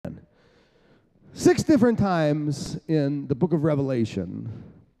6 different times in the book of Revelation,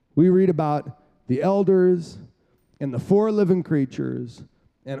 we read about the elders and the 4 living creatures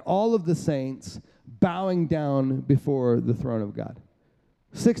and all of the saints bowing down before the throne of God.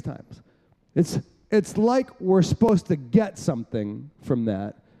 6 times. It's like we're supposed to get something from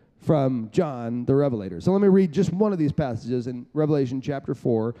that, from John the Revelator. So let me read just one of these passages in Revelation chapter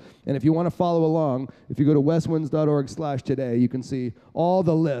 4. And if you want to follow along, if you go to westwinds.org/today, you can see all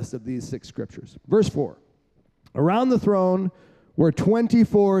the list of these 6 scriptures. Verse 4. Around the throne were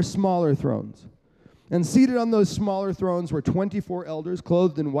 24 smaller thrones. And seated on those smaller thrones were 24 elders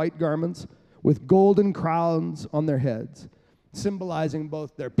clothed in white garments with golden crowns on their heads, symbolizing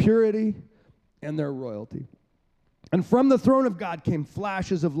both their purity and their royalty. And from the throne of God came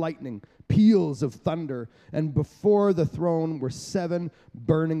flashes of lightning, peals of thunder, and before the throne were 7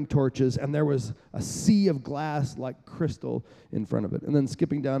 burning torches, and there was a sea of glass like crystal in front of it. And then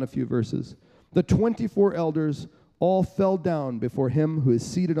skipping down a few verses, the 24 elders all fell down before him who is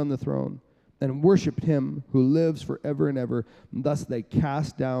seated on the throne and worshiped him who lives forever and ever. And thus they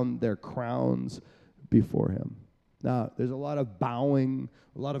cast down their crowns before him. Now, there's a lot of bowing,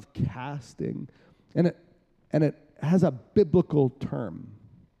 a lot of casting, and it has a biblical term.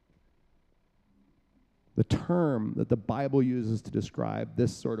 The term that the Bible uses to describe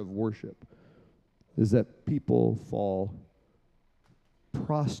this sort of worship is that people fall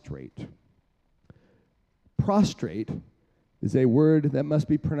prostrate. Prostrate is a word that must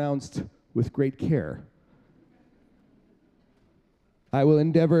be pronounced with great care. I will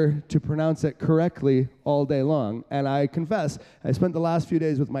endeavor to pronounce it correctly all day long, and I confess, I spent the last few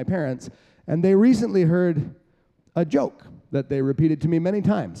days with my parents, and they recently heard a joke that they repeated to me many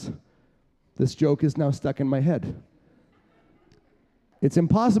times. This joke is now stuck in my head. It's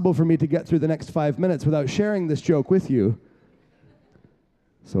impossible for me to get through the next 5 minutes without sharing this joke with you.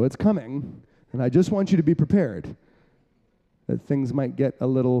 So it's coming, and I just want you to be prepared that things might get a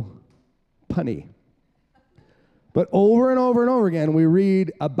little punny. But over and over and over again, we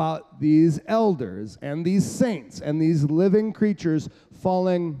read about these elders and these saints and these living creatures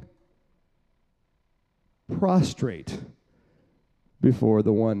falling prostrate before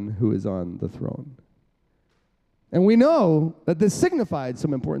the one who is on the throne. And we know that this signified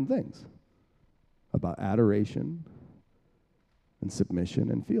some important things about adoration and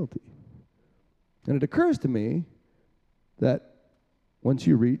submission and fealty. And it occurs to me that once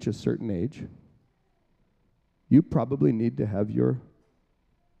you reach a certain age, you probably need to have your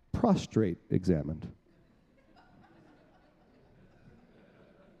prostrate examined.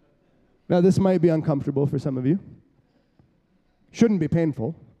 Now, this might be uncomfortable for some of you. Shouldn't be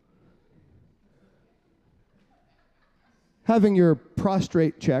painful. Having your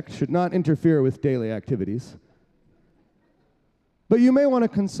prostrate checked should not interfere with daily activities. But you may want to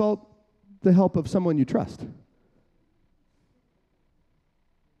consult the help of someone you trust.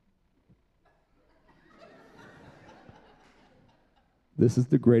 This is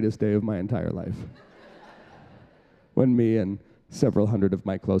the greatest day of my entire life. When me and several hundred of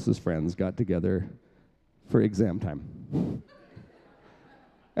my closest friends got together for exam time.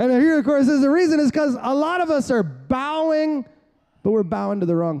 And here, of course, is the reason is because a lot of us are bowing, but we're bowing to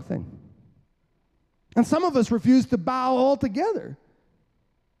the wrong thing. And some of us refuse to bow altogether.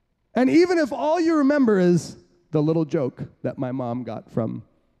 And even if all you remember is the little joke that my mom got from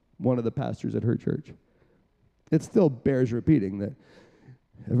one of the pastors at her church, it still bears repeating that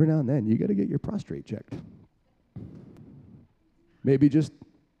every now and then you got to get your prostrate checked. Maybe just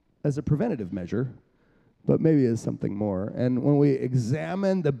as a preventative measure, but maybe as something more. And when we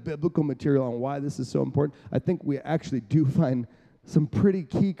examine the biblical material on why this is so important, I think we actually do find some pretty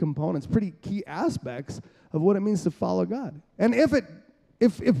key components, pretty key aspects of what it means to follow God. And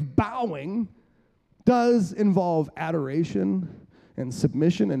if bowing does involve adoration and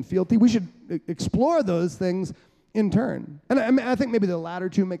submission and fealty, we should explore those things in turn. And I think maybe the latter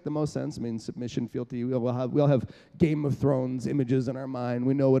two make the most sense. I mean, submission, fealty, we'll have Game of Thrones images in our mind.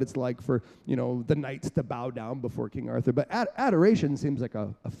 We know what it's like for, the knights to bow down before King Arthur. But adoration seems like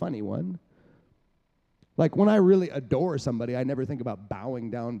a funny one. Like when I really adore somebody, I never think about bowing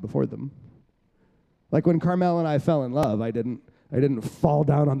down before them. Like when Carmel and I fell in love, I didn't fall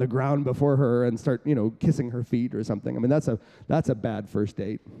down on the ground before her and start, kissing her feet or something. I mean, that's a bad first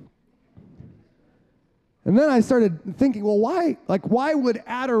date. And then I started thinking, well, why would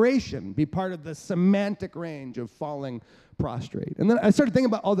adoration be part of the semantic range of falling prostrate? And then I started thinking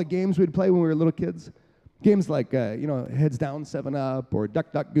about all the games we'd play when we were little kids. Games like, Heads Down, 7-Up, or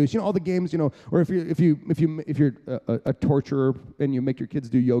Duck, Duck, Goose. All the games, or if you're a torturer and you make your kids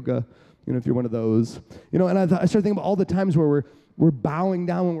do yoga, if you're one of those. And I started thinking about all the times where we're bowing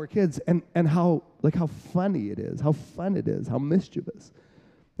down when we're kids, and how funny it is, how fun it is, how mischievous.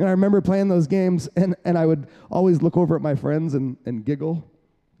 And I remember playing those games, and I would always look over at my friends and giggle,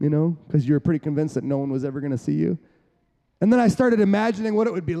 because you're pretty convinced that no one was ever going to see you. And then I started imagining what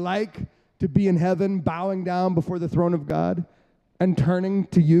it would be like to be in heaven, bowing down before the throne of God, and turning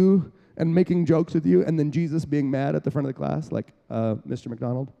to you and making jokes with you, and then Jesus being mad at the front of the class, like, Mr.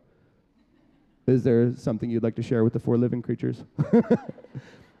 McDonald, is there something you'd like to share with the four living creatures?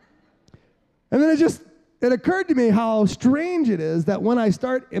 And then it occurred to me how strange it is that when I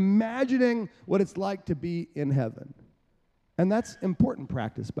start imagining what it's like to be in heaven, and that's important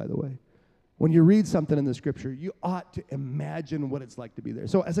practice, by the way. When you read something in the scripture, you ought to imagine what it's like to be there.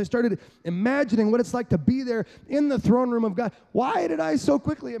 So as I started imagining what it's like to be there in the throne room of God, why did I so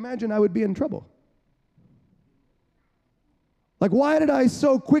quickly imagine I would be in trouble? Like, why did I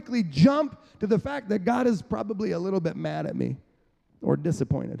so quickly jump to the fact that God is probably a little bit mad at me or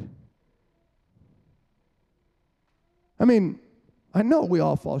disappointed? I mean, I know we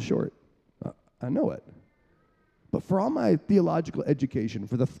all fall short. I know it. But for all my theological education,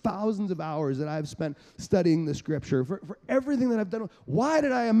 for the thousands of hours that I've spent studying the scripture, for everything that I've done, why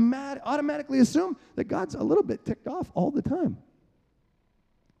did I automatically assume that God's a little bit ticked off all the time?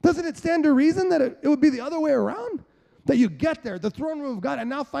 Doesn't it stand to reason that it would be the other way around? That you get there, the throne room of God, and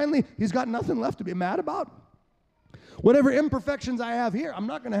now finally he's got nothing left to be mad about? Whatever imperfections I have here, I'm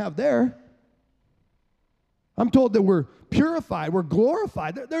not going to have there. I'm told that we're purified, we're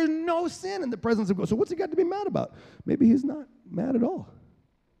glorified. There's no sin in the presence of God. So what's he got to be mad about? Maybe he's not mad at all.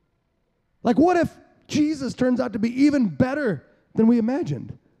 Like, what if Jesus turns out to be even better than we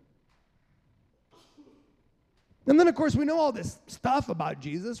imagined? And then, of course, we know all this stuff about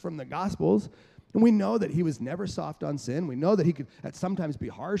Jesus from the Gospels, and we know that he was never soft on sin. We know that he could at sometimes be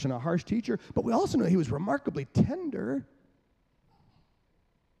harsh and a harsh teacher, but we also know he was remarkably tender.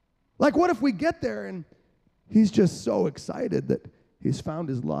 Like, what if we get there and he's just so excited that he's found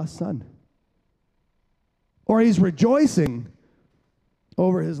his lost son? Or he's rejoicing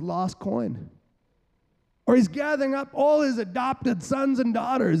over his lost coin. Or he's gathering up all his adopted sons and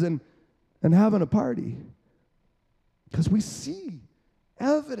daughters and having a party. Because we see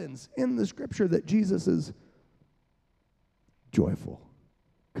evidence in the scripture that Jesus is joyful,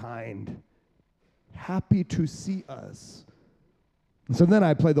 kind, happy to see us. So then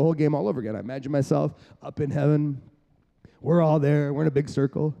I play the whole game all over again. I imagine myself up in heaven. We're all there. We're in a big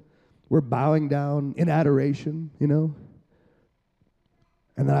circle. We're bowing down in adoration, And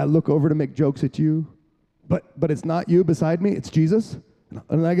then I look over to make jokes at you. But it's not you beside me. It's Jesus.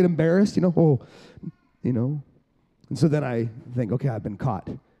 And I get embarrassed, And so then I think, okay, I've been caught.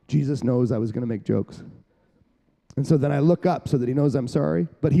 Jesus knows I was going to make jokes. And so then I look up so that he knows I'm sorry.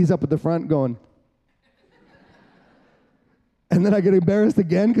 But he's up at the front going... And then I get embarrassed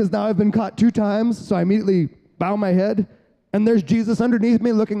again because now I've been caught 2 times, so I immediately bow my head, and there's Jesus underneath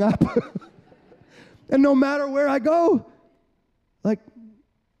me looking up. And no matter where I go,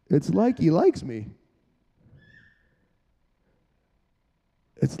 it's like he likes me.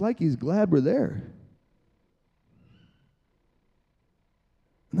 It's like he's glad we're there.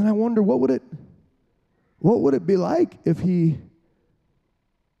 And then I wonder, what would it be like if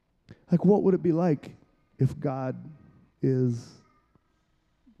what would it be like if God is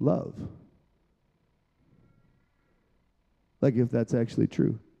love? Like, if that's actually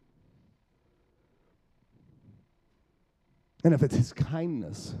true. And if it's his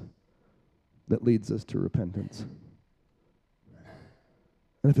kindness that leads us to repentance.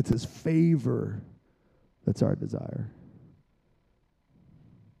 And if it's his favor that's our desire.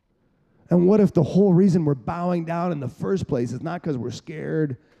 And what if the whole reason we're bowing down in the first place is not because we're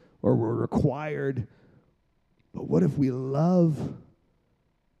scared or we're required, but what if we love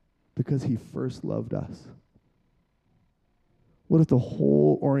because he first loved us? What if the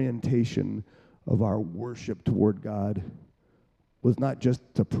whole orientation of our worship toward God was not just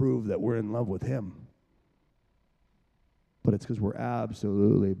to prove that we're in love with him, but it's because we're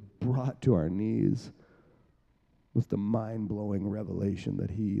absolutely brought to our knees with the mind-blowing revelation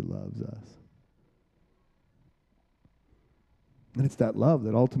that he loves us. And it's that love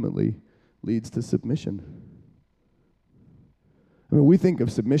that ultimately leads to submission. I mean, we think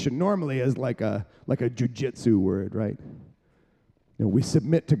of submission normally as like a jujitsu word, right? We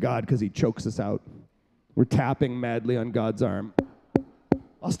submit to God because he chokes us out. We're tapping madly on God's arm.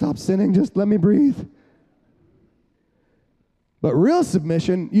 I'll stop sinning, just let me breathe. But real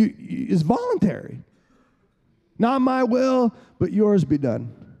submission is voluntary. Not my will, but yours be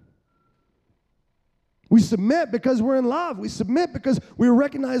done. We submit because we're in love. We submit because we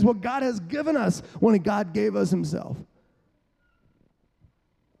recognize what God has given us when God gave us himself.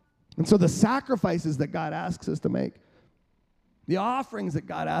 And so the sacrifices that God asks us to make, the offerings that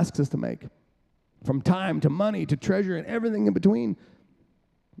God asks us to make, from time to money to treasure and everything in between,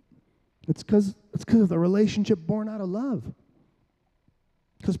 it's because of the relationship born out of love.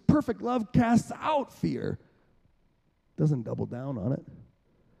 Because perfect love casts out fear. Doesn't double down on it.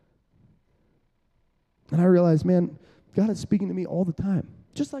 And I realized, man, God is speaking to me all the time,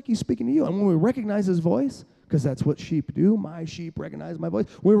 just like he's speaking to you. And when we recognize his voice, because that's what sheep do, my sheep recognize my voice.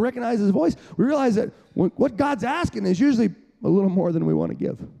 When we recognize his voice, we realize that what God's asking is usually a little more than we want to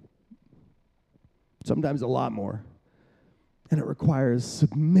give. Sometimes a lot more. And it requires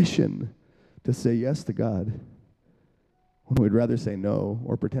submission to say yes to God when we'd rather say no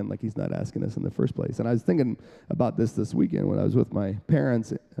or pretend like he's not asking us in the first place. And I was thinking about this weekend when I was with my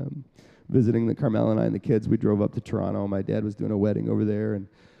parents visiting the Carmel and I and the kids. We drove up to Toronto. My dad was doing a wedding over there, and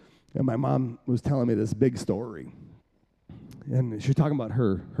my mom was telling me this big story. And she was talking about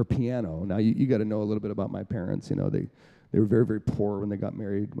her piano. Now, you got to know a little bit about my parents. You know, they were very, very poor when they got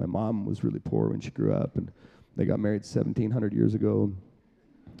married. My mom was really poor when she grew up, and they got married 1,700 years ago,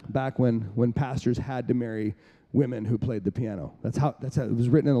 back when pastors had to marry women who played the piano. That's how it was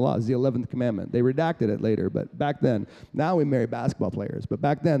written in the law. It's the 11th commandment. They redacted it later, but back then, now we marry basketball players, but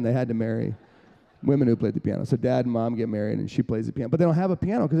back then they had to marry women who played the piano. So dad and mom get married, and she plays the piano, but they don't have a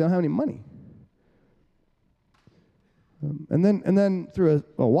piano because they don't have any money. And then through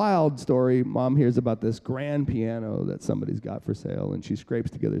a wild story, mom hears about this grand piano that somebody's got for sale, and she scrapes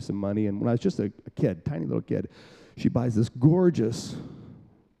together some money. And when I was just a kid, tiny little kid, she buys this gorgeous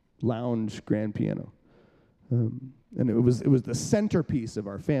lounge grand piano. And it was the centerpiece of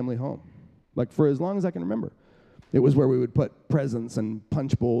our family home, like for as long as I can remember. It was where we would put presents and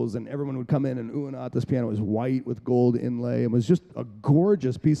punch bowls, and everyone would come in and ooh and ah. This piano was white with gold inlay. It was just a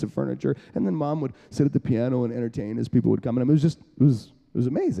gorgeous piece of furniture. And then mom would sit at the piano and entertain as people would come in. It was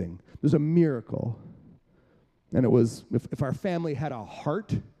amazing. It was a miracle. And it was, if our family had a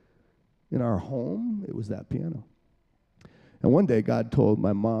heart in our home, it was that piano. And one day God told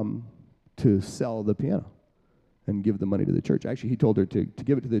my mom to sell the piano and give the money to the church. Actually, he told her to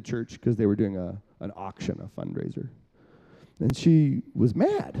give it to the church because they were doing an auction, a fundraiser. And she was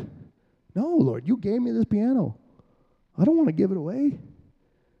mad. No, Lord, you gave me this piano. I don't want to give it away.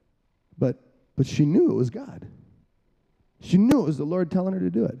 But she knew it was God. She knew it was the Lord telling her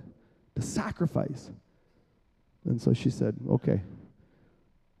to do it, to sacrifice. And so she said, okay.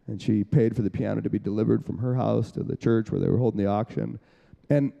 And she paid for the piano to be delivered from her house to the church where they were holding the auction.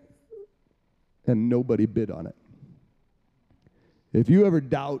 And nobody bid on it. If you ever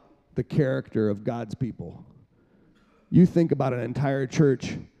doubt the character of God's people, you think about an entire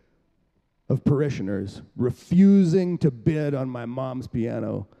church of parishioners refusing to bid on my mom's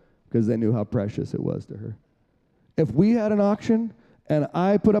piano because they knew how precious it was to her. If we had an auction and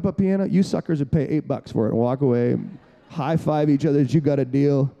I put up a piano, you suckers would pay $8 for it and walk away, high-five each other as you got a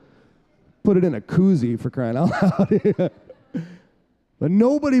deal, put it in a koozie for crying out loud. But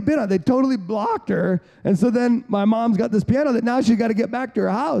nobody bid on it. They totally blocked her. And so then my mom's got this piano that now she's got to get back to her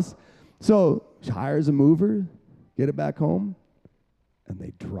house. So she hires a mover, get it back home, and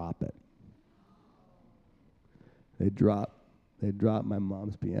they drop it. They drop my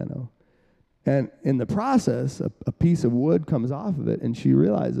mom's piano. And in the process, a piece of wood comes off of it, and she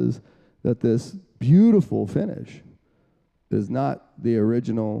realizes that this beautiful finish is not the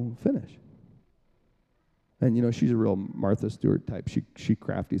original finish. And, you know, she's a real Martha Stewart type. She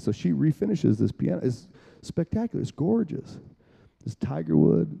crafty. So she refinishes this piano. It's spectacular. It's gorgeous. This tiger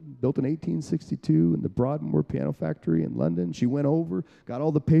wood, built in 1862 in the Broadmoor Piano Factory in London. She went over, got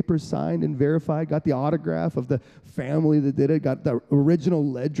all the papers signed and verified, got the autograph of the family that did it, got the original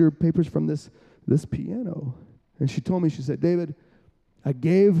ledger papers from this piano. And she told me, she said, David, I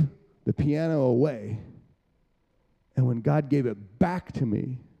gave the piano away, and when God gave it back to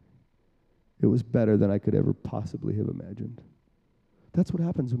me, it was better than I could ever possibly have imagined. That's what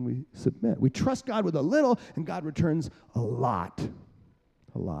happens when we submit. We trust God with a little, and God returns a lot.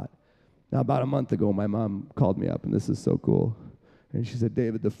 A lot. Now, about a month ago, my mom called me up, and this is so cool. And she said,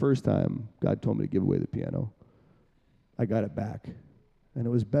 David, the first time God told me to give away the piano, I got it back. And it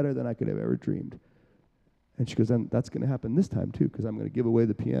was better than I could have ever dreamed. And she goes, and that's going to happen this time, too, because I'm going to give away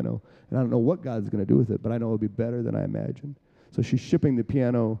the piano. And I don't know what God's going to do with it, but I know it'll be better than I imagined. So she's shipping the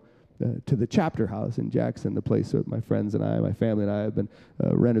piano to the chapter house in Jackson, the place that my friends and I, my family and I have been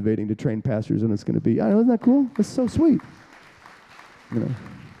renovating to train pastors, and it's going to be, I know, isn't that cool? That's so sweet. You know.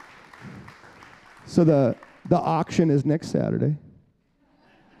 So the auction is next Saturday.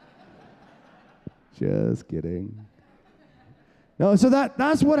 Just kidding. No, so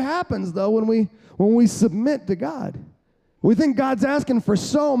that's what happens though when we submit to God. We think God's asking for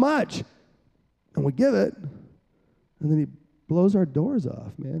so much, and we give it, and then he blows our doors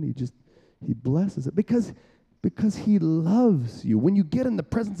off, man. He blesses it because he loves you. When you get in the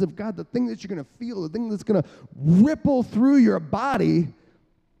presence of God, the thing that you're going to feel, the thing that's going to ripple through your body,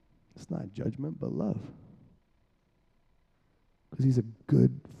 it's not judgment, but love. Because he's a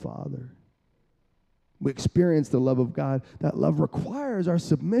good Father. We experience the love of God. That love requires our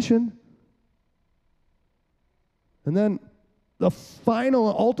submission. And then the final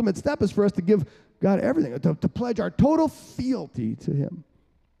and ultimate step is for us to give God everything, to pledge our total fealty to him,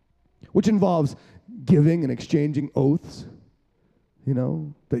 which involves giving and exchanging oaths,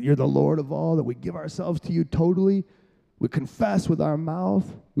 that you're the Lord of all, that we give ourselves to you totally. We confess with our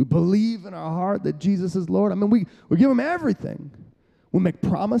mouth. We believe in our heart that Jesus is Lord. I mean, we give him everything. We make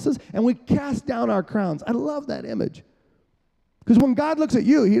promises, and we cast down our crowns. I love that image. Because when God looks at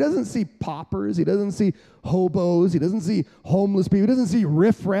you, he doesn't see paupers. He doesn't see hobos. He doesn't see homeless people. He doesn't see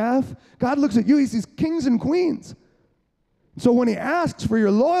riffraff. God looks at you. He sees kings and queens. So when he asks for your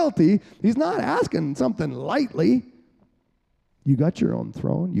loyalty, he's not asking something lightly. You got your own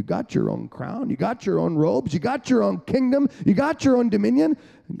throne. You got your own crown. You got your own robes. You got your own kingdom. You got your own dominion.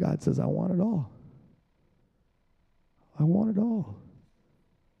 And God says, I want it all. I want it all.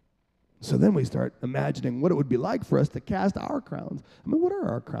 So then we start imagining what it would be like for us to cast our crowns. I mean, what are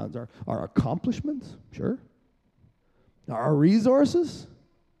our crowns? Our accomplishments? Sure. Our resources?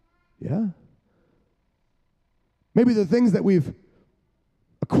 Yeah. Maybe the things that we've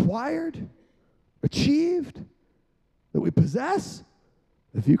acquired, achieved, that we possess.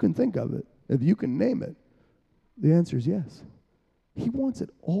 If you can think of it, if you can name it, the answer is yes. He wants it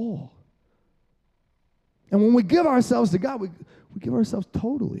all. And when we give ourselves to God, we give ourselves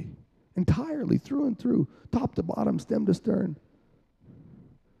totally, entirely, through and through, top to bottom, stem to stern.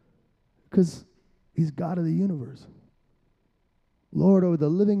 Because he's God of the universe. Lord over the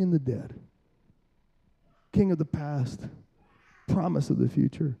living and the dead. King of the past. Promise of the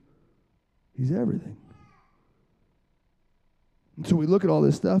future. He's everything. And so we look at all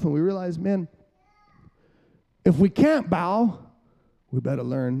this stuff and we realize, man, if we can't bow, we better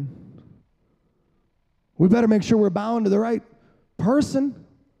learn. We better make sure we're bowing to the right person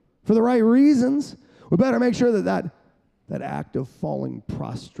for the right reasons. We better make sure that act of falling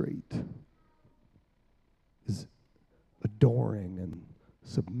prostrate is adoring and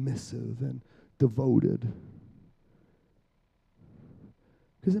submissive and devoted.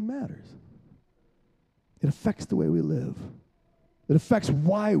 Because it matters. It affects the way we live. It affects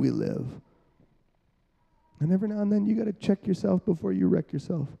why we live. And every now and then you got to check yourself before you wreck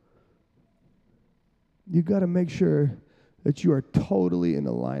yourself. You got to make sure that you are totally in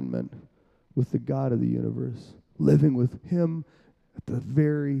alignment with the God of the universe, living with him at the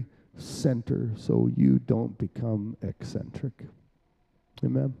very center so you don't become eccentric.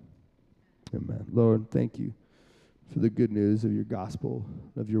 Amen? Amen. Lord, thank you for the good news of your gospel,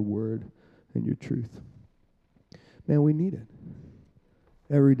 of your word, and your truth. Man, we need it.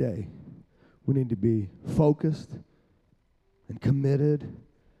 Every day, we need to be focused and committed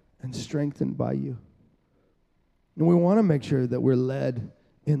and strengthened by you. And we want to make sure that we're led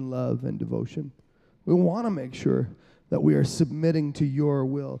in love and devotion. We want to make sure that we are submitting to your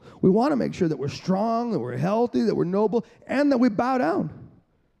will. We want to make sure that we're strong, that we're healthy, that we're noble, and that we bow down.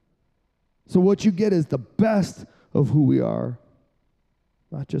 So what you get is the best of who we are,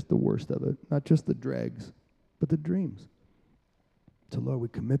 not just the worst of it, not just the dregs, but the dreams. So, Lord, we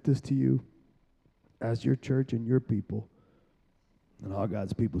commit this to you as your church and your people. And all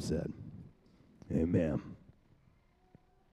God's people said, amen.